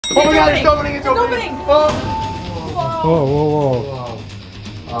Oh my god, it's opening, it's opening. Whoa.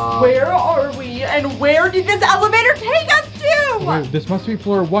 Where are we and where did this elevator take us to? Wait, this must be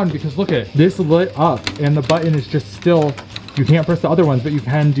floor 1 because look at this lit up and the button is just still, you can't press the other ones, but you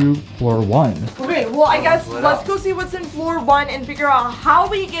can do floor 1. Okay, well I guess let's go see what's in floor 1 and figure out how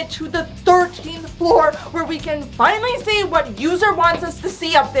we get to the 13th floor where we can finally see what user wants us to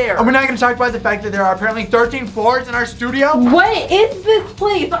see up there. Are we not going to talk about the fact that there are apparently 13 floors in our studio? What is this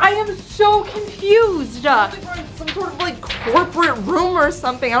place? I am so confused. Some sort of like corporate room or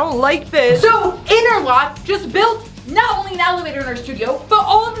something. I don't like this. So Interlock just built not only an elevator in our studio, but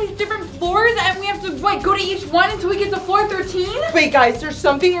all of these different floors, and we have to like go to each one until we get to floor 13? Wait guys, there's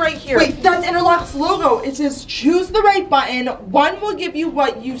something right here. Wait, that's Interlock's logo. It says choose the right button. One will give you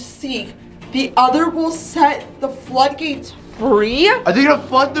what you seek. The other will set the floodgates free. Are they gonna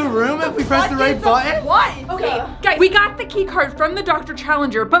flood the room if we press the right button? What? Okay, guys, we got the key card from the Dr.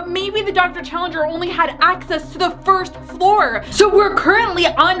 Challenger, but maybe the Dr. Challenger only had access to the first floor. So we're currently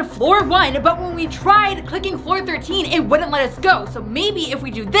on floor 1, but when we tried clicking floor 13, it wouldn't let us go. So maybe if we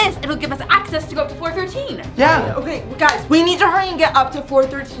do this, it'll give us access to go up to floor 13. Yeah. Okay, guys, we need to hurry and get up to floor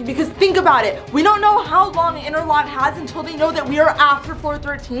 13 because think about it. We don't know how long Interlock has until they know that we are after floor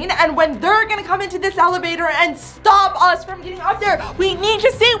 13, and when they're gonna come into this elevator and stop us from getting up there, we need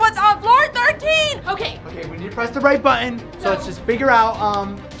to see what's on floor 13. Okay, we need to press the right button. So let's just figure out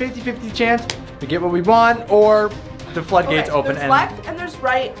 50-50 chance to get what we want, or the floodgates open. There's left and there's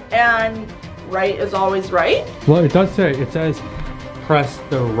right, and right is always right. Well, it says press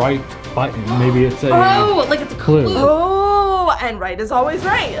the right button. Maybe it's a like it's a clue. Oh, and right is always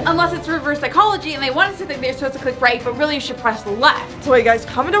right. Unless it's reverse psychology and they want us to think they're supposed to click right, but really you should press the left. So wait guys,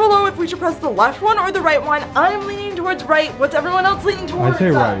 comment down below if we should press the left one or the right one. I'm leaning towards right. What's everyone else leaning towards? I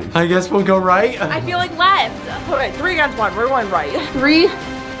say right. I guess we'll go right. I feel like left. Alright, 3 against 1. We're going right. 3,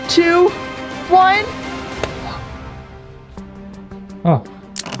 2, 1. Oh.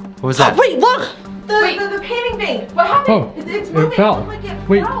 What was that? Wait, look! The painting thing. What happened? Oh, It's moving. it fell. It looked like it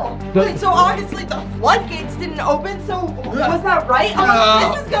Wait, fell. Wait, so obviously the floodgates didn't open, so was that right?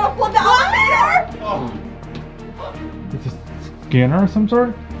 Oh, this is gonna flood the elevator! It's a scanner of some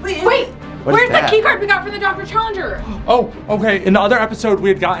sort? Wait, where's the key card we got from the Dr. Challenger? Oh, okay. In the other episode, we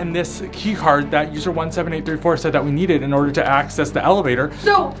had gotten this key card that user 17834 said that we needed in order to access the elevator.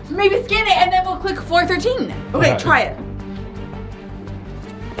 So maybe scan it and then we'll click floor 13. Okay, try it.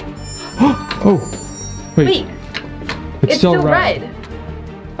 Oh, wait. It's still red.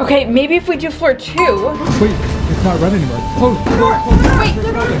 Okay, maybe if we do floor 2. Wait, it's not red anymore. Close. Wait,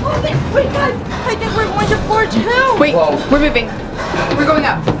 Wait, guys, I think we're going to floor 2. Wait, we're moving. We're going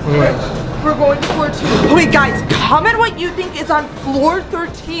up. We're going to floor 2. Wait, guys, comment what you think is on floor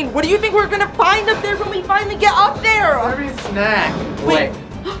 13. What do you think we're gonna find up there when we finally get up there? Maybe a snack. Wait.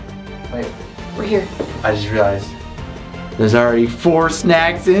 We're here. I just realized there's already 4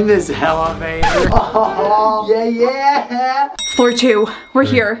 snacks in this elevator. Oh, yeah. Floor 2. We're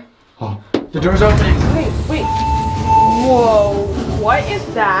here. Oh, the door's opening. Wait. Whoa, what is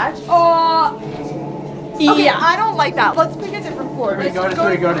that? Okay, I don't like that. Let's pick a different floor. Go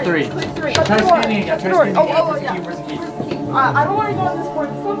to 3. Click 3. Try scanning again. Yeah. Where's the key? I don't want to go on this floor.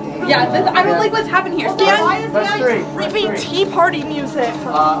 Yeah, I don't like what's happening here. Why is Press that 3. creepy tea party music?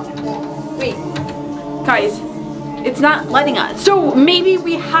 Wait, guys, it's not letting us. So maybe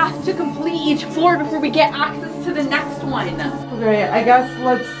we have to complete each floor before we get access to the next one. Okay, I guess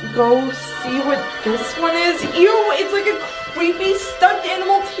let's go see what this one is. Ew, it's like a creepy stuffed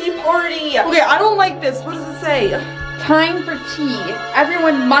animal tea party. Okay, I don't like this. What does it say? Time for tea.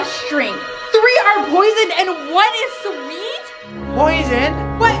 Everyone must drink. 3 are poisoned and 1 is sweet?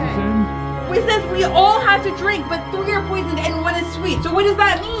 Poison? What? It says we all have to drink, but 3 are poisoned and 1 is sweet. So what does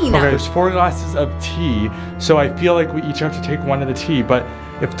that mean? Okay, there's 4 glasses of tea, so I feel like we each have to take 1 of the tea, but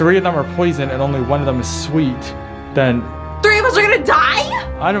if 3 of them are poison and only 1 of them is sweet, then 3 of us are gonna die?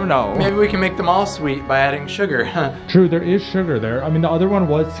 I don't know. Maybe we can make them all sweet by adding sugar. True, there is sugar there. I mean, the other one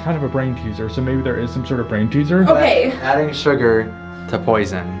was kind of a brain teaser, so maybe there is some sort of brain teaser. Okay. Adding sugar to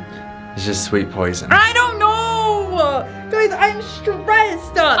poison is just sweet poison. I don't know. Guys, I'm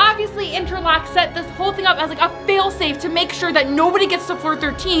stressed. Obviously, Interlock set this whole thing up as like a fail-safe to make sure that nobody gets to floor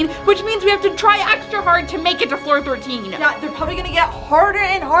 13, which means we have to try extra hard to make it to floor 13. Yeah, they're probably gonna get harder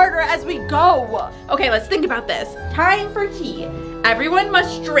and harder as we go. Okay, let's think about this. Time for tea. Everyone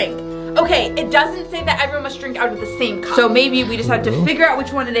must drink. Okay, it doesn't say that everyone must drink out of the same cup. So maybe we just have to figure out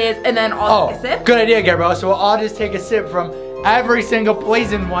which one it is and then all take a sip. Good idea, Gabrielle. So we'll all just take a sip from every single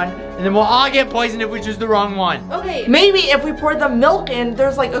poison one, and then we'll all get poisoned if we choose the wrong one. Okay, maybe if we pour the milk in,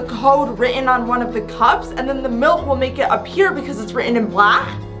 there's like a code written on one of the cups, and then the milk will make it appear because it's written in black.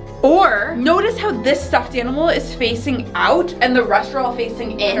 Or notice how this stuffed animal is facing out and the rest are all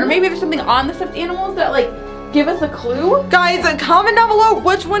facing in. Or maybe there's something on the stuffed animals that like give us a clue. Guys, comment down below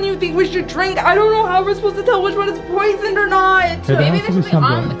which one you think we should drink. I don't know how we're supposed to tell which one is poisoned or not. There Maybe has to there's be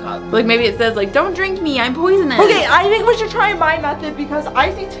something on the cup. Like maybe it says like, don't drink me, I'm poisonous. Okay, I think we should try my method because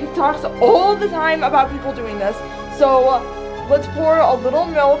I see TikToks all the time about people doing this. So let's pour a little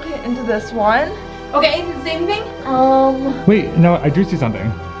milk into this one. Okay, does it say anything? Wait, no, I do see something.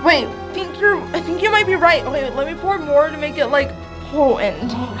 Wait, I think you might be right. Okay, let me pour more to make it like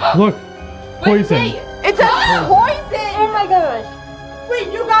potent. Look, poison. Wait. It says poison! Oh my gosh.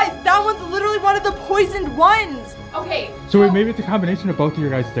 Wait, you guys, that one's literally one of the poisoned ones. Okay. So wait, maybe it's a combination of both of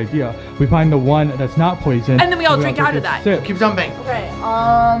your guys' idea. We find the one that's not poison. And then we all drink out of that. Sip. Keep dumping. Okay,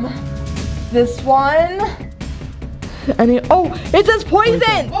 this one. Oh, it says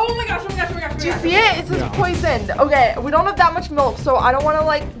poison! Oh my gosh, oh my gosh, oh my gosh. Do you see it? It says poisoned. Okay, we don't have that much milk, so I don't want to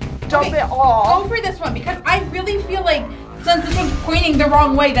like dump it all. Go for this one because I really feel like since this one's pointing the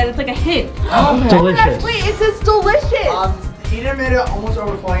wrong way that it's like a hint. Oh my Delicious. gosh, wait, it says delicious. Tina made it almost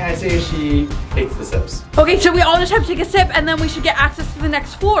overflowing. I say she takes the sips. Okay, so we all just have to take a sip and then we should get access to the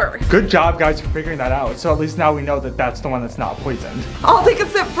next floor. Good job, guys, for figuring that out. So at least now we know that that's the one that's not poisoned. I'll take a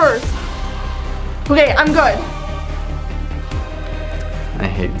sip first. Okay, I'm good. I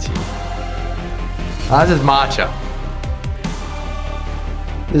hate tea. This is matcha.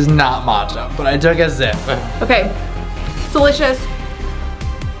 This is not matcha, but I took a sip. Okay, it's delicious.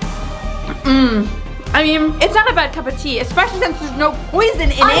 I mean, it's not a bad cup of tea, especially since there's no poison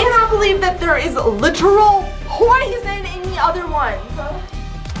in it. I cannot believe that there is literal poison in the other ones.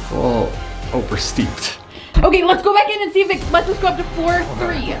 Oh, oversteeped. Okay, let's go back in and see if it lets us go up to floor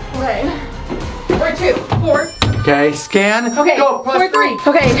 3. Okay. Or 2, 4. Okay, scan. Okay, go. floor 3.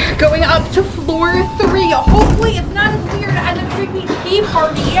 Okay, going up to floor 3. Hopefully it's not as weird as a creepy tea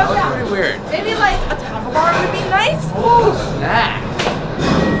party. That's pretty weird. Maybe like a taco bar would be nice. Oh, snacks.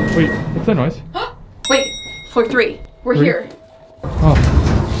 Wait, what's that noise? Wait, floor 3. We're here. Oh,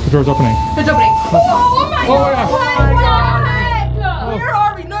 the door's opening. It's opening. Oh my god! Oh, Oh. Where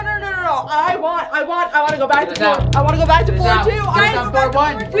are we? No. I want to go back to floor. I want to go back to floor 2. Guys, on floor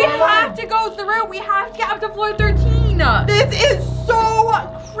 1. We have to go through. We have to get up to floor 13. This is so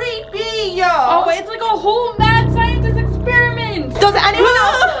creepy. Oh, it's like a whole mad scientist experiment. Does anyone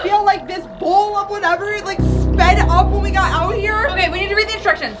else feel like this bowl of whatever like sped up when we got out here? Okay, we need to read the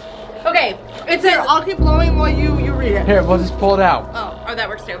instructions. Okay, it says. I'll keep blowing while you read it. Here, we'll just pull it out. Oh, that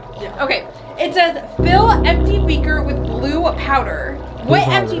works too. Yeah. Okay, it says fill empty beaker with blue powder. What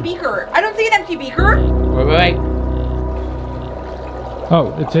powder. empty beaker? I don't see an empty beaker. Wait.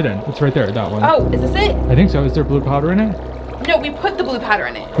 Oh, it's hidden. It's right there, that one. Oh, is this it? I think so. Is there blue powder in it? No, we put the blue powder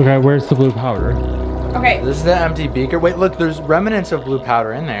in it. Okay, where's the blue powder? Okay. This is the empty beaker. Wait, look, there's remnants of blue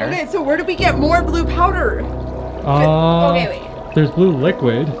powder in there. Okay, so where do we get more blue powder? Okay, wait. There's blue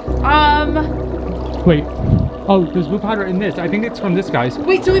liquid. Wait. Oh, there's blue powder in this. I think it's from this, guys.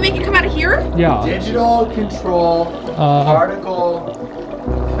 Wait, so we make it come out of here? Yeah. Digital control particle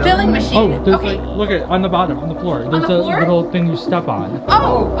Filling machine. Oh, there's okay. like, look at on the bottom, on the floor. There's the a floor? little thing you step on.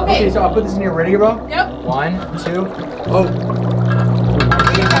 Oh, okay. Okay, so I'll put this in your ready, bro. Yep. 1, 2. Oh,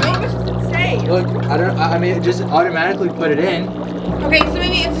 What does it say? look, I mean, it just automatically put it in. Okay, so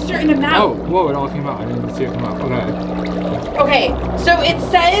maybe it's a certain Oh, amount. whoa, it all came out. I didn't see it come out. Okay. Okay, so it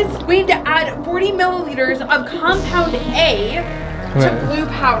says we need to add 40 milliliters of compound A to blue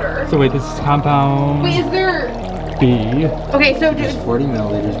powder. So wait, this is compound Wait, is there... B. Okay, so There's 40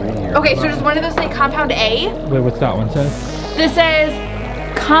 milliliters right here. okay, so does one of those say compound A? Wait, what's that one say? This says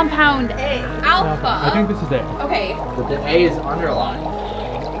compound A. Alpha. I think this is it. Okay, But the A is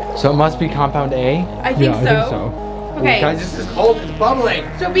underlined. So it must be compound A. I think Yeah, so. I think so. Okay, Guys, this is cold. It's bubbling.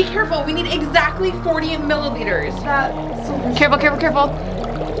 so be careful. We need exactly 40 milliliters. Careful, careful, careful.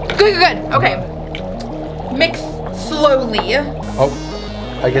 Good, good, good. Okay. Mix slowly. Oh,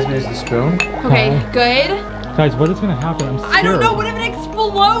 I guess we use the spoon. Okay, good. Guys, what is gonna happen? I'm scared. I don't know. What if it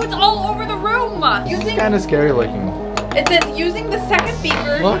explodes all over the room? Using Kind of scary looking. It says using the second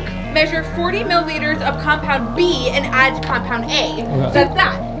beaker, Look. measure 40 milliliters of compound B and add compound A. Okay. So that's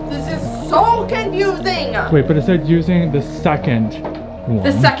that. This is so confusing. Wait, but it said using the second one.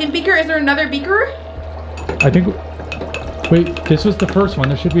 The second beaker, is there another beaker? I think. Wait, this was the first one.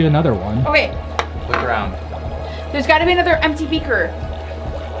 There should be another one. Okay, Look around. there's gotta be another empty beaker.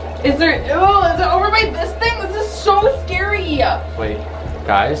 Is there, oh, is it over by this thing? This is so scary. Wait,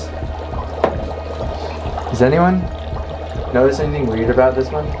 guys. Does anyone notice anything weird about this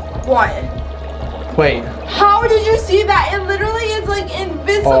one? What? Wait. How did you see that? It literally is like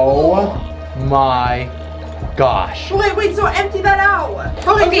invisible. Oh my gosh. Wait, so empty that out.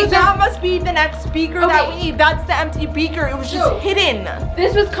 Okay, so that must be the next beaker that we need. That's the empty beaker. It was just hidden.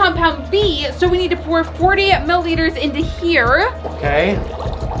 This was compound B, so we need to pour 40 milliliters into here. Okay.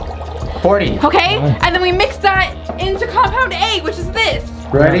 40. Okay, and then we mix that into compound A, which is this.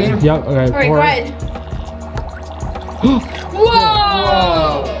 Ready? Yep, okay. All right, go ahead.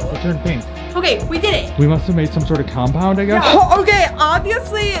 Whoa! It turned pink. Okay, we did it. We must have made some sort of compound, I guess. Yeah. Okay,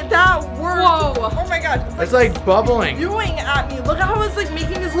 obviously that worked. Whoa. Oh my gosh. It's like bubbling. Spewing at me. Look at how it's like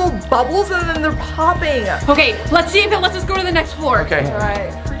making these little bubbles and then they're popping. Okay, let's see if it lets us go to the next floor. Okay. All right,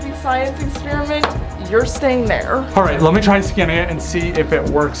 freaking science experiment. You're staying there. All right, let me try scanning it and see if it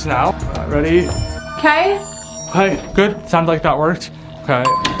works now. Ready? Okay. Hey, good. Sounds like that worked. Okay.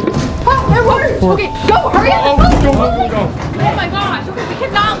 Oh, it worked. Okay, go, hurry up. Oh, go. Oh my gosh. Okay, we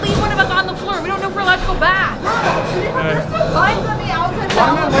cannot leave one of us on the floor. We don't know if we're allowed to go back. There's no lines on the outside of the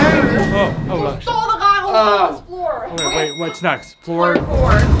elevator. Oh gosh. Stole the goggles on this floor. Okay, wait, what's next? Floor?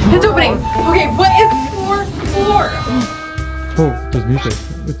 It's opening. Okay, what is floor? Oh, there's music.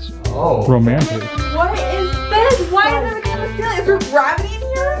 It's romantic. What is this? Why is there a ceiling? Is there gravity in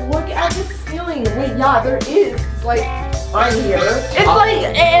here? Look at the ceiling. Wait, yeah, there is. It's like on here. It's like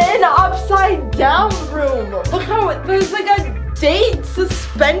an upside down room. Look how there's like a date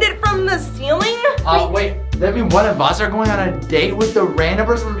suspended from the ceiling. Wait, that mean one of us are going on a date with the random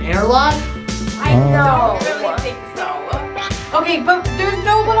person from Interlock? I know. I really think so. Okay, but there's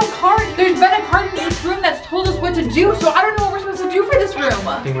no little card. There's been a card in each room that's told us what to do, so I don't know what we're supposed to do for this room.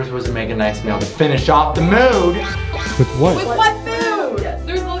 I think we're supposed to make a nice meal to finish off the mood. With what? With what food?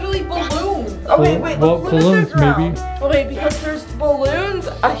 There's literally balloons. Okay, wait. Well, let's look balloons, at this maybe. round. Okay, because there's balloons,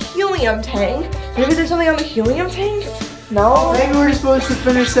 a helium tank. Maybe there's something on the helium tank? No. Maybe we're just supposed to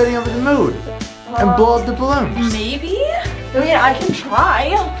finish setting up the mood and blow up the balloons. Maybe? I mean, I can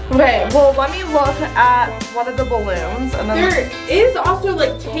try. Okay, well, let me look at one of the balloons and then. There is also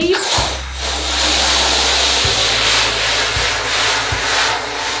like tape.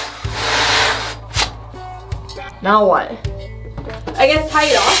 Now what? I guess tie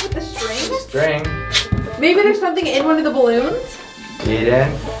it off with the string. String. Maybe there's something in one of the balloons.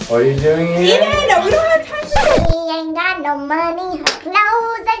 Eden, what are you doing here? Eden, we don't have time for this. She ain't got no money, her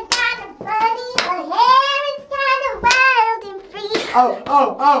clothes are kind of funny, her hair is kind of wild and free.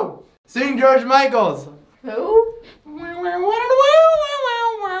 Oh. Sing George Michael's. Who? I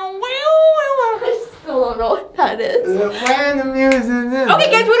still don't know what that is. When the music is. Okay,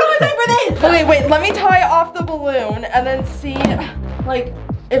 guys, we don't have time for this. Okay, wait, let me tie off the balloon and then see, like,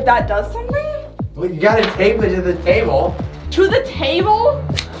 if that does something. Well, you gotta tape it to the table. To the table?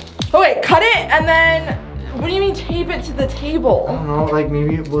 Oh, wait, cut it and then, what do you mean tape it to the I table? don't know, like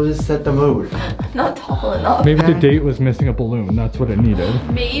maybe we'll just set the mood. Not tall enough. Maybe the date was missing a balloon. That's what it needed.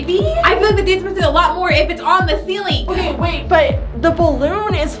 Maybe? I feel like the date's missing a lot more if it's on the ceiling. Okay, wait, but the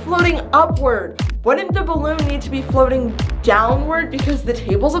balloon is floating upward. Wouldn't the balloon need to be floating downward because the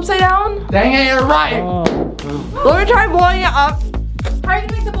table's upside down? Dang it, you're right. Oh. Let me try blowing it up. How are you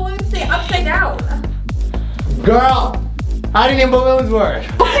gonna make the balloon stay upside down? Girl, how do you think balloons work?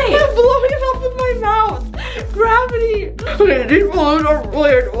 I'm blowing it up with my mouth. Gravity. Okay, these balloons are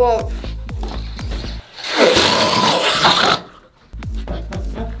weird. Whoa.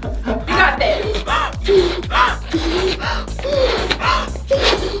 You got this.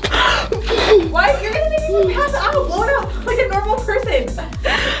 Why? You're gonna make me pass out. Blow it up like a normal person.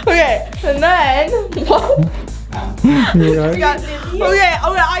 Okay, and then You alright?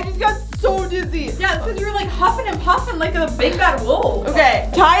 okay, I just got so dizzy. Yeah, because you were like huffing and puffing like a big bad wolf. Okay,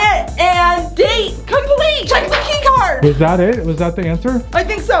 tie it and date complete. Check the key card. Was that it? Was that the answer? I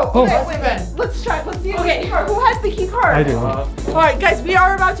think so. Oh. Okay, wait. Let's try. Let's see. Okay. The key card. Who has the key card? I do. All right, guys, we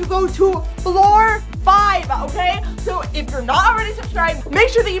are about to go to floor 5. Okay, so if you're not already subscribed, make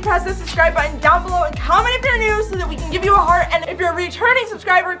sure that you press the subscribe button down below and comment if you're new so that we can give you a heart. And if you're a returning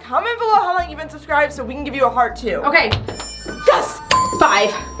subscriber, comment below how long you've been subscribed so we can give you a heart too. Okay. Yes.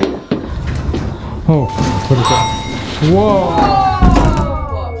 5. Oh, what is that? Whoa.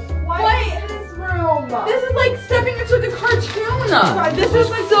 What is this room? This is like stepping into the cartoon. God, this is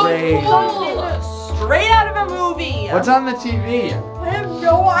like so Crazy. cool. Straight out of a movie. What's on the TV? I have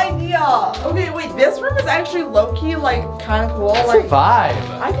no idea. Okay, wait, this room is actually low-key, like, kind of cool. It's Like, a vibe.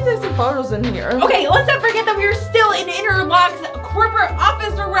 I can take some photos in here. Okay, let's not forget that we are still in Interlock's corporate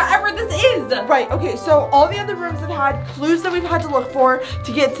office or wherever this is. Right, okay, so all the other rooms have had clues that we've had to look for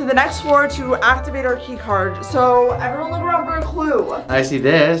to get to the next floor to activate our key card. So everyone look around for a clue. I see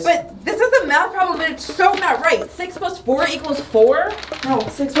this. But this is a math problem, but it's so not right. 6 plus 4 equals 4. No,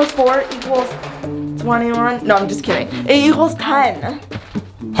 6 plus 4 equals 21. No, I'm just kidding. It equals 10.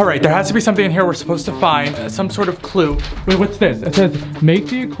 All right, there has to be something in here we're supposed to find, some sort of clue. Wait, what's this? It says, make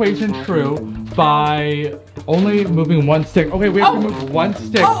the equation true by only moving one stick. Okay, we have to move one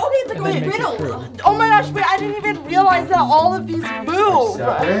stick. Oh, okay, it's like, wait, riddle. Oh my gosh, wait, I didn't even realize that all of these move.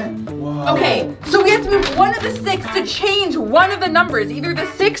 Okay, so we have to move one of the sticks to change one of the numbers, either the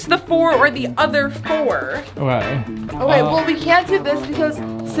 6, the 4, or the other 4. Okay. Okay, well, we can't do this because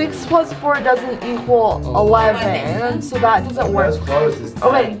 6 plus 4 doesn't equal 11, so that doesn't work.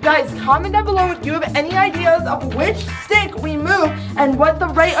 Okay, guys, comment down below if you have any ideas of which stick we move and what the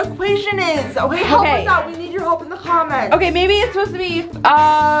right equation is. Okay, help us out. We need your help in the comments. Okay, maybe it's supposed to be,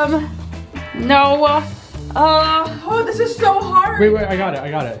 no. Oh, this is so hard. Wait, I got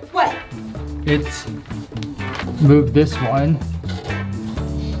it. What? It's move this one.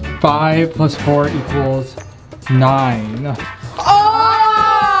 5 plus 4 equals 9.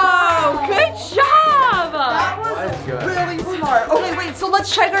 Oh, good job. That was really smart. Okay, wait, so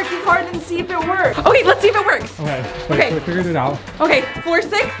let's check our key card and see if it works. Okay, let's see if it works. Okay, Okay. so we figured it out. Okay, floor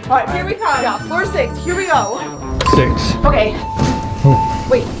 6. All right, here we come. Yeah, floor 6. Here we go. 6. Okay.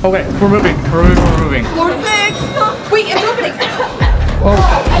 Wait. Okay, we're moving. We're moving. Floor 6. Wait, it's opening. Oh,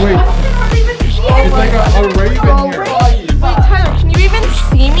 wait. It's like a raven here. Wait, Tyler, can you even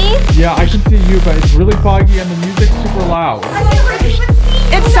see me? Yeah, I can see you, but it's really foggy and the music's super loud. I can't even see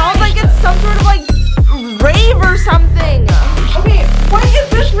you. It sounds like it's some sort of like rave or something. Okay, what is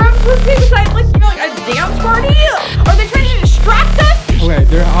this room supposed to be besides like, you know, like a dance party? Are they trying to distract us? Okay,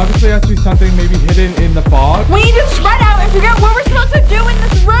 there obviously has to be something maybe hidden in the fog. We need to spread out and figure out what we're supposed to do in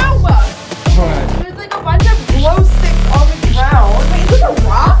this room. Okay. There's like a bunch of glow sticks on the ground. Wait, is this a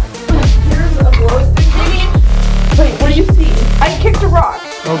rock? Here's a glow stick. Maybe. Wait, what do you see? I kicked a rock.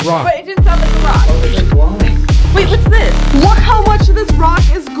 Oh, rock. But it didn't sound like a rock. Wait, what's this? Look how much this rock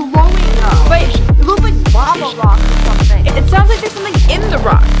is glowing up. Wait, It looks like lava rock or something. it sounds like there's something in the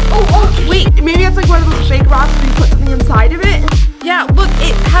rock. Oh, wait, maybe it's like one of those fake rocks where you put something inside of it. Yeah, look,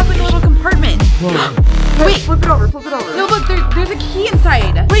 it has like a little compartment. Wait, flip it over, flip it over. No, look, there's a key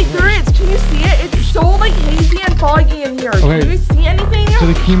inside. Wait, there is. Can you see it? It's so like hazy and foggy in here. Okay. Can you see anything? So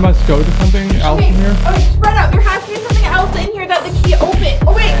the key must go to something else in here? Okay, spread out. There has to be something else in here that the key opens.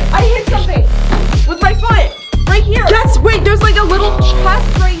 Oh wait, I hit something with my foot. Right here. Yes, wait, there's like a little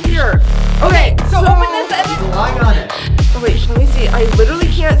chest right here. Okay, so open this and then... Oh wait, let me see. I literally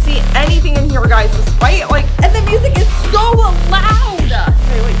can't see anything in here, guys, despite like, And the music is so loud.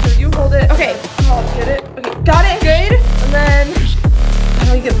 okay, wait, here, you hold it. Okay. Oh, get it. Okay, got it. Good. And then, how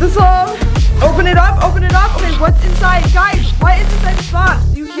do I get this off? Open it up, open it up. Okay, what's inside? Guys, what is inside this box?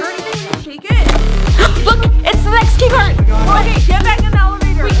 Do you hear anything when you shake it? Look, it's the next key card. Okay, get back in the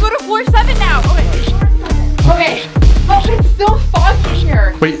elevator. We go to floor 7 now. Okay. Okay. Oh, it's still foggy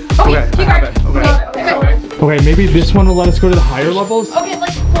here. Wait, Okay, okay, key I have card. it. Okay. Okay, maybe this one will let us go to the higher levels? Okay,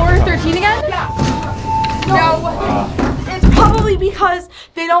 like floor 13 again? No. It's probably because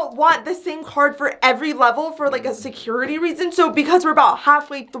they don't want the same card for every level for like a security reason. So because we're about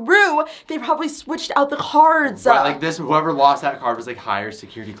halfway through, they probably switched out the cards. Right, like this, whoever lost that card was like higher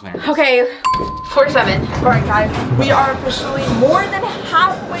security clearance. Okay, floor 7. All right, guys, we are officially more than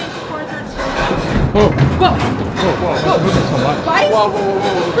halfway to floor 13. Oh, Whoa. whoa, moving so much. Right? Whoa, whoa,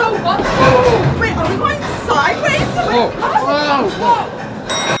 whoa, whoa. So what? Wait, are we going sideways?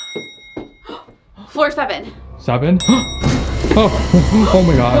 Floor 7. 7? Oh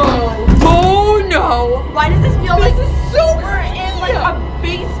my god. Oh no! Why does this feel like we're in like a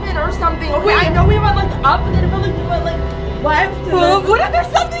basement or something? Okay, I know we went like up, and then it felt like we went like left. And then... What if there's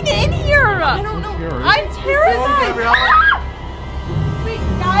something in here? I don't know. Here. I'm terrified. Wait,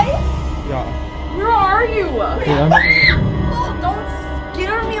 guys, Yeah. Where are you? Wait, don't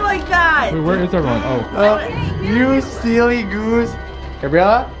scare me like that. wait, where is everyone? Oh. You silly goose.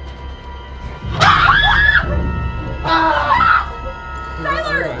 Gabriella?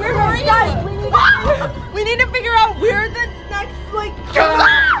 Tyler, where are you? Guys, we need to figure out where the next like.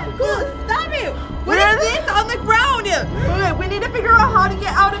 Stop it! What is this on the ground? Okay, we need to figure out how to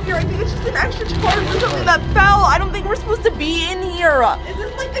get out of here. I think it's just an extra charge or something that fell. I don't think we're supposed to be in here. Is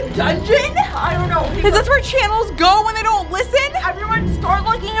this like the dungeon? I don't know. Is this where channels go when they don't listen? Everyone start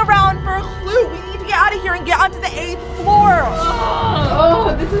looking around for a clue. We need to get out of here and get onto the 8th floor.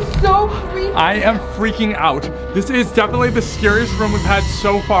 Oh, this is so creepy. I am freaking out. This is definitely the scariest room we've had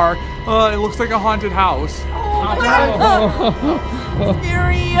so far. It looks like a haunted house.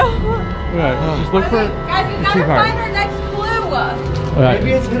 Scary. Okay, just look for Guys, we the gotta key card. find our next clue.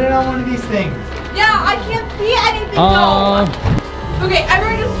 Maybe it's hidden on one of these things. Yeah, I can't see anything though. Okay,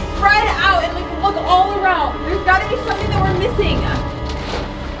 everyone just spread out and like look all around. There's gotta be something that we're missing.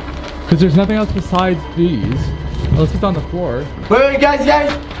 Because there's nothing else besides these. Unless it's on the floor. Wait, guys.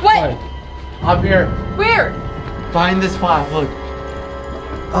 What? Up here. Where? Find this file. Look.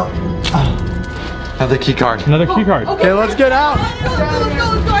 Oh. Another key card. Another key card. Okay, let's get out. Let's go.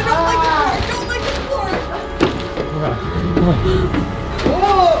 I don't like this floor.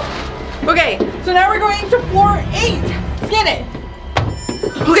 Okay, so now we're going to floor 8. Scan it.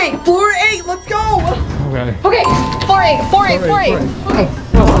 Okay, floor 8. Let's go. Okay. Okay, floor 8. Okay.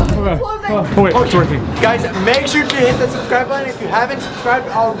 Oh, wait, it's working. Guys, make sure to hit the subscribe button if you haven't subscribed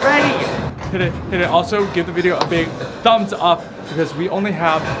already. Hit it. Also, give the video a big thumbs up because we only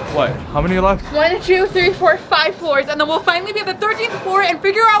have, what, how many left? 1, 2, 3, 4, 5 floors, and then we'll finally be at the 13th floor and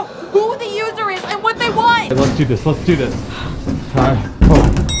figure out who the user is and what they want. Okay, let's do this. Alright.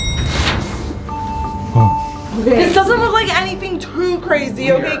 This doesn't look like anything too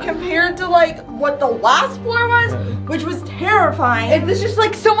crazy, okay, compared to like what the last floor was, which was terrifying. Is this just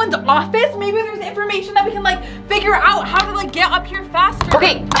like someone's office? Maybe there's information that we can like figure out how to like get up here faster.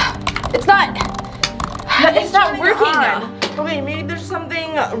 Okay, it's not working now. Okay, maybe there's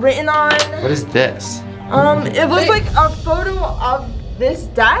something written on. What is this? It looks like a photo of this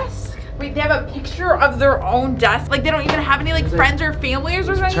desk. Wait, they have a picture of their own desk? Like they don't even have any like friends or families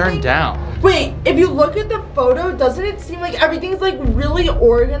or something? Turn down. Wait, if you look at the photo, doesn't it seem like everything's like really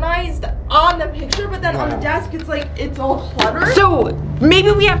organized on the picture, but then on the desk it's like it's all cluttered? So maybe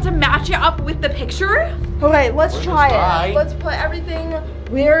we have to match it up with the picture? Okay, let's try it. Let's put everything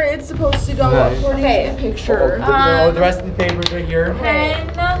where it's supposed to go according to the picture. The rest of the paper's right here.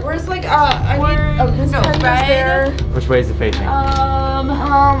 And Where's like I need this pen is there. Which way is it facing?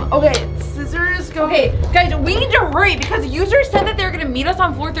 Okay, scissors go. okay, guys, we need to hurry because users said that they're gonna meet us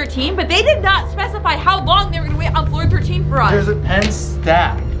on floor 13, but they did not specify how long they were gonna wait on floor 13 for us. There's a pen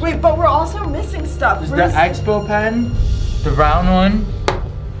stack. Wait, but we're also missing stuff. There's the Expo pen, the round one.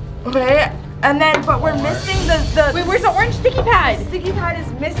 Okay, and then but we're missing the Wait, where's the orange sticky pad? The sticky pad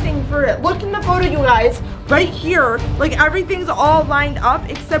is missing for it. Look in the photo, you guys. Right here, like everything's all lined up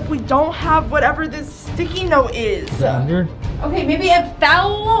except we don't have whatever this sticky note is. Under? Okay, maybe it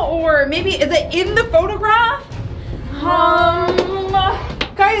fell, or maybe is it in the photograph?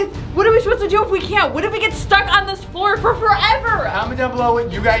 Guys, what are we supposed to do if we can't? What if we get stuck on this floor for forever? Comment down below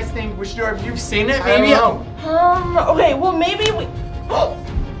what you guys think we should do. If you've seen it, maybe. Okay, well maybe we.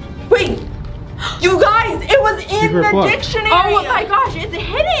 Wait, you guys, it was in Secret the book. dictionary. Oh my gosh, it's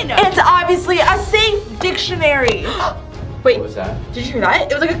hidden. It's obviously a safe dictionary. Wait, What was that? did you hear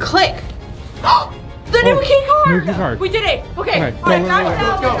that? It was like a click. The new key card. New key card. We did it. Okay. Alright, All right, go,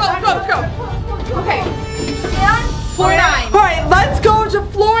 back go, down. go. Let's go. Okay. Floor 9. All right, let's go to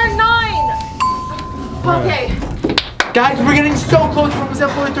floor 9. Okay. Guys, we're getting so close. We're almost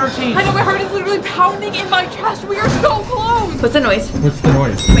at floor 13. I know my heart is literally pounding in my chest. We are so close. What's the noise? What's the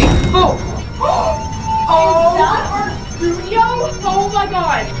noise? Wait. Oh. Oh. Is that our studio? Oh my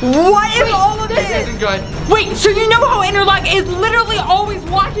god. What is all of This this? isn't good. Wait, so you know how Interlock is literally always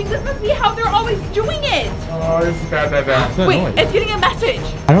watching? This must be how they're always doing it. Oh, this is bad. What's that Wait, noise? it's getting a message.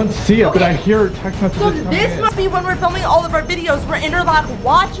 I don't see it, but I hear text messages So coming this in. must be when we're filming all of our videos where Interlock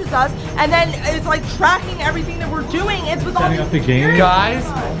watches us and then it's like tracking everything that we're doing. It's with all Setting these up the game. Guys,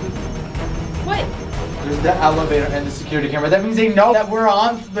 What? there's the elevator and the security camera. That means they know that we're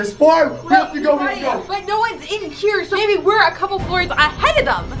on this floor. We have to go. We have to go. But no one's in here, so maybe we're a couple floors ahead of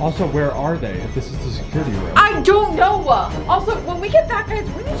them. Also, where are they if this is the security room? I don't know. Also, when we get back, guys,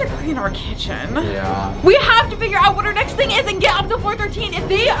 we need to clean our kitchen. Yeah. We have to figure out what our next thing is and get up to floor 13. If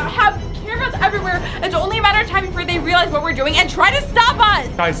they have cameras everywhere, it's only a matter of time before they realize what we're doing and try to stop us.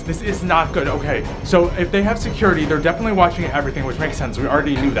 Guys, this is not good, okay? So if they have security, they're definitely watching everything, which makes sense. We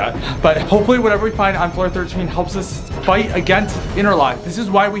already knew that. But hopefully whatever we find on floor 13 helps us fight against Interlock. This is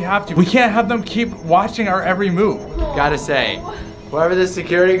why we have to. We can't have them keep watching our every move. Gotta say, whoever this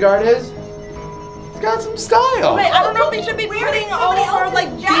security guard is, he's got some style. Wait, I don't know if we should be putting all of our like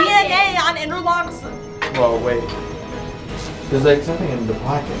DNA on Interlock's. Whoa, wait. There's like something in the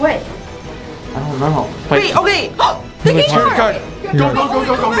pocket. Wait. I don't know. Wait, okay. The key Security card. card. Go, go, go,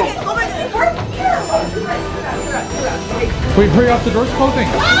 go, go, go. We're here. Wait, hurry up, the door's closing.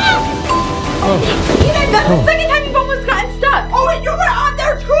 Ethan, that's the second time you've almost gotten stuck. Oh, and you were on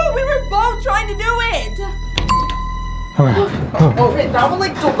there too. We were both trying to do it. Oh, wait, that one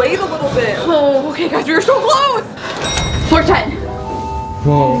like delayed a little bit. Oh, okay, guys, we were so close. Floor 10.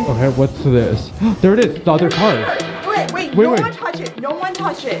 Whoa, okay, what's this? There it is, the other card. Wait, Wait, no wait. one touch it. No one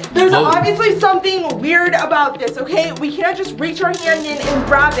touch it. There's obviously something weird about this, okay? We can't just reach our hand in and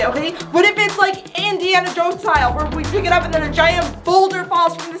grab it, okay? What if it's like Indiana Jones style, where we pick it up and then a giant boulder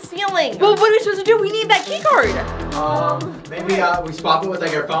falls from the ceiling? Well, what are we supposed to do? We need that key card. Maybe we swap it with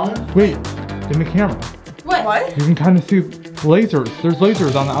like our phone. Wait, in the camera. What? You can kind of see lasers. There's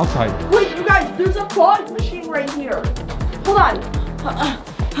lasers on the outside. Wait, you guys, there's a fog machine right here. Hold on.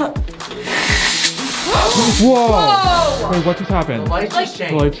 Whoa! Whoa! Wait, what just happened? The lights just The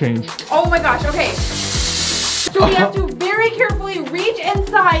changed. light changed. Oh my gosh, okay. So we have to very carefully reach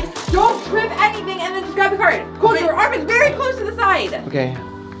inside, don't trip anything, and then just grab the card. Cool, your arm is very close to the side. Okay.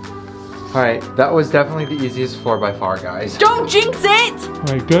 All right, that was definitely the easiest floor by far, guys. Don't jinx it!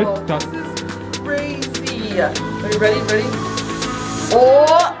 Alright, good. Oh, Done. this is crazy. Are you ready? Ready?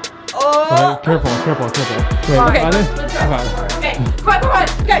 Oh! Alright, careful. Wait, Okay, got it? let's Okay. Okay, come on.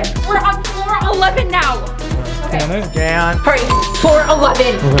 Guys, we're on floor 11 now. Scan it. Scan. Hurry, floor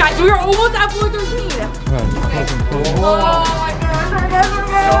 11. Guys, we are almost at floor 13. Close. Oh my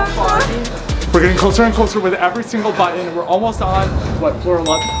gosh. We're getting closer and closer with every single button. We're almost on, what, floor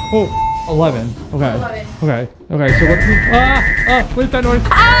 11? Oh, 11. Okay. 11. Okay, so what's the... what is that noise?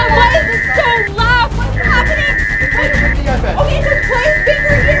 Why is it so loud? What's happening? Okay, just place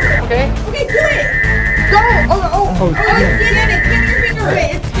finger here. Okay. Okay, do it. Go! Oh, Oh, It's scanning your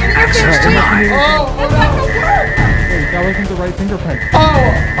fingerprint. It's scanning your fingerprint. It's not gonna work. Wait, that wasn't the right fingerprint.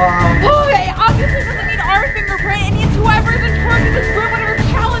 Okay, obviously it doesn't need our fingerprint. It needs whoever's in charge of this room, whatever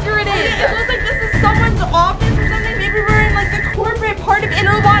challenger it is. It looks like this is someone's office or something. Maybe we're in like the corporate part of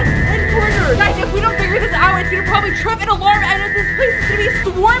Interlock's headquarters. Guys, if we don't figure this out, it's gonna probably trip an alarm, and this place is gonna be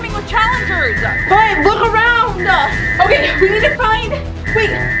swarming with challengers. Hey, look around. Okay, we need to find. Wait,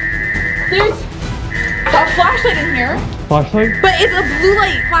 there's a flashlight in here, Flashlight? but it's a blue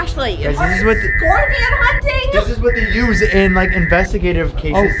light flashlight. Guys, this is what Scorpion hunting. this is what they use in like investigative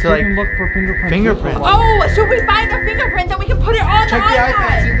cases Oh, to so like you can look for fingerprints. fingerprints. Oh, so if we find a fingerprint, then we can put it on Check the the iPad. See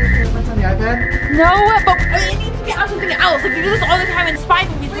iPad. if there's fingerprints on the iPad. No, but it needs to be on something else. Like, they do this all the time in spy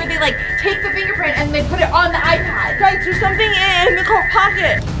movies where they like take the fingerprint and they put it on the iPad. Guys, there's something in the coat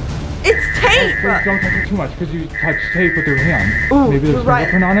pocket. It's tape. Please don't touch it too much because you touch tape with your hand. Ooh, Maybe there's you're right.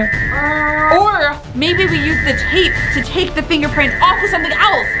 fingerprint on it. Or maybe we use the tape to take the fingerprint off of something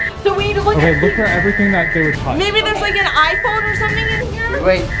else. So we need to look Okay, at. look for everything that they would touch. Maybe there's like an iPhone or something in here.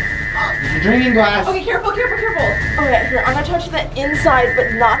 Wait. Your drinking glass. Okay, careful. Okay, here, I'm gonna touch the inside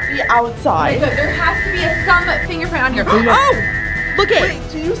but not the Okay, outside. good. There has to be some fingerprint on here. yeah. Oh! Look it. Wait,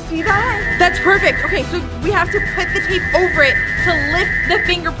 do you see that? That's perfect. Okay, so we have to put the tape over it to lift the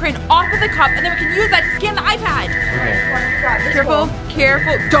fingerprint off of the cup, and then we can use that to scan the iPad. Okay.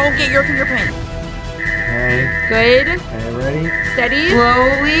 Careful. Don't get your fingerprint. Okay. Good. Okay, ready? Steady.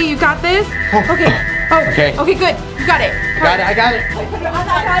 Slowly. You got this? Okay. Oh. Okay. Okay, good. You got it. I got it. Put it on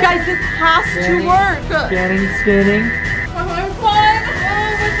the iPad. Guys, this has to work. Scanning. Come on.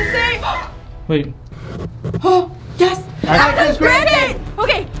 Oh, what's it say? Wait. Oh, yes. Access granted.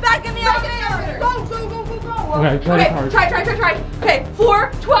 Okay. Back in the elevator. Go. Okay, try the card. Try. Okay,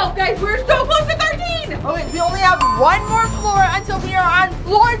 floor 12, guys. We're so close to 13. Okay, we only have one more floor until we are on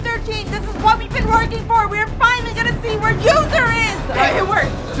floor 13. This is what we've been working for. We're finally gonna see where user is. Okay, it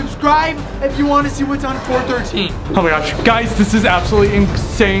worked. Subscribe if you want to see what's on 413. Oh my gosh, guys, this is absolutely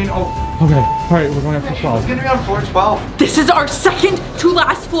insane. Oh, Okay, alright, we're going up to 12. It's gonna be on floor 12. This is our second to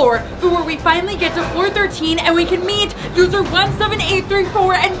last floor, where we finally get to floor 13 and we can meet user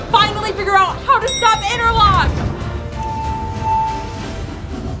 17834 and finally figure out how to stop Interlock.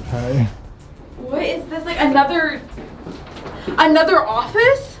 Okay. What is this, like another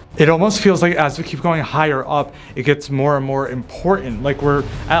office? it almost feels like as we keep going higher up, it gets more and more important. Like we're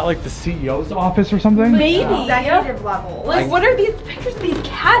at like the CEO's office or something. Maybe. Executive level. Like, what are these pictures of these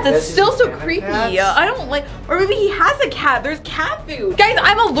cats? It's still so creepy. I don't like, or maybe he has a cat. There's cat food. Guys,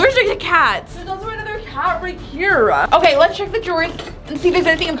 I'm allergic to cats. There's also another cat right here. Okay, let's check the drawers and see if there's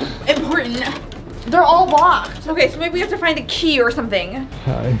anything important. They're all locked. Okay, so maybe we have to find a key or something.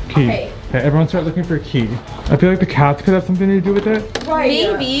 Okay, key. Okay. Okay, everyone start looking for a key. I feel like the cats could have something to do with it.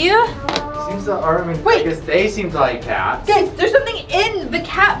 Maybe. Seems to, or, I mean, Wait. I guess they seem to like cats. Guys, there's something in the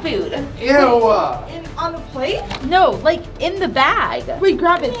cat food. Ew. On the plate? No, like in the bag. Wait,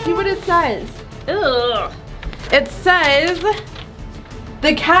 grab it. See what it says. Ugh. It says,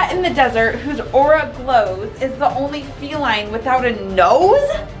 the cat in the desert whose aura glows is the only feline without a nose?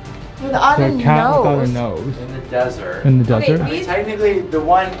 Without So a a cat nose. without a nose. In the desert. In the Okay, desert? I mean, technically, the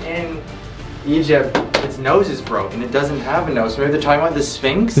one in Egypt, its nose is broken. It doesn't have a nose. Maybe they're talking about the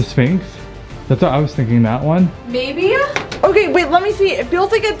Sphinx? The Sphinx? That's what I was thinking, that one. Maybe? Okay, wait, let me see. It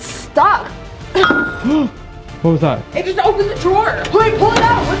feels like it's stuck. What was that? It just opened the drawer. Wait, pull it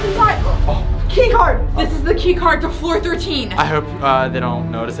out. What's inside? Key card. This is the key card to floor 13. I hope they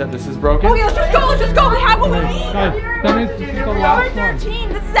don't notice that this is broken. Okay, let's just go, We have what we Guys, need. that means this is the Floor last one. 13.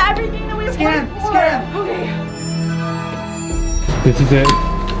 This is everything that we've Scan, worked for. scan. Okay. This is it.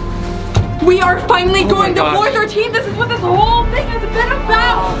 We are finally going to gosh. floor 13. This is what this whole thing has been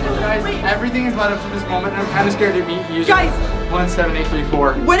about. Guys, everything is led up to this moment. I'm kind of scared to meet user Guys.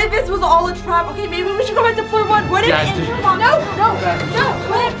 17834. What if this was all a trap? Okay, maybe we should go back to floor 1. What if Yeah, Interlock? No.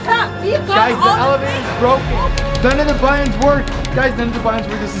 What if trap? We've got Guys, the all elevator's broken. None of the buttons work. Guys, none of the buttons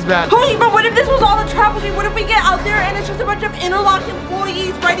work. This is bad. Hey, but what if this was all a trap? Okay, what if we get out there and it's just a bunch of Interlock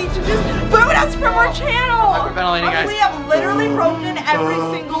employees ready to just boot us from our channel? Hyperventilating, guys. We have literally broken every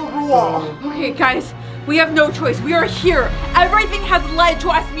single rule. Okay, guys, we have no choice. We are here. Everything has led to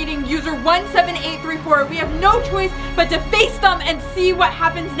us meeting user 17834. We have no choice but to face them and see what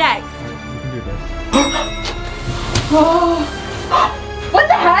happens next. You can do this. What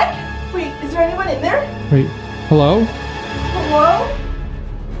the heck? Wait, is there anyone in there? Wait, hello? Hello?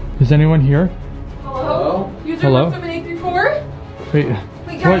 Is anyone here? Hello? User Hello? 17834? Wait,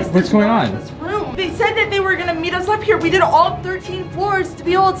 Wait, guys, what's there's going no one on? in this room. They said that they were gonna meet us up here. We did all 13 floors to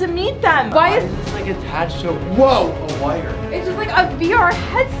be able to meet them. Why is It's like attached to a wire. it's just like a VR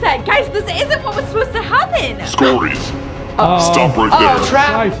headset? Guys, this isn't what was supposed to happen. Skorys. Stop right there.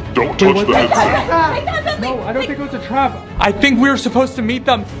 Guys, Don't touch the headset. no, I don't think it was a trap. I think we were supposed to meet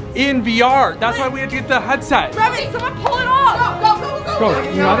them in VR. That's why we had to get the headset. Rabbit, someone pull it off. Go,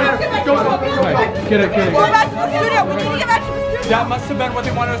 you got it? Go. Okay, get it. Go back to the studio. We need to get back to the studio. That must have been what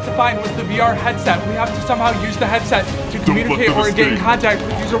they wanted us to find, was the VR headset. We have to somehow use the headset to communicate them or get in escape. contact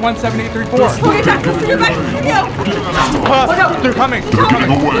with user 17834. Okay, back to the studio. Back to the studio. They're coming. They're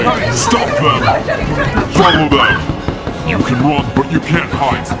getting away. Stop them. Follow them. You can run, but you can't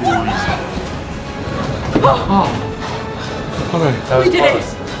hide, Skorys. Okay, that was We did it.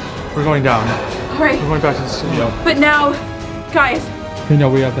 close. We're going down. All right, We're going back to the studio. but now, guys, You know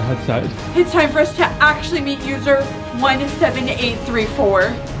we have the headset. it's time for us to actually meet user 17834.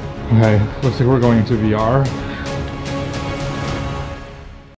 Okay, looks like we're going into VR.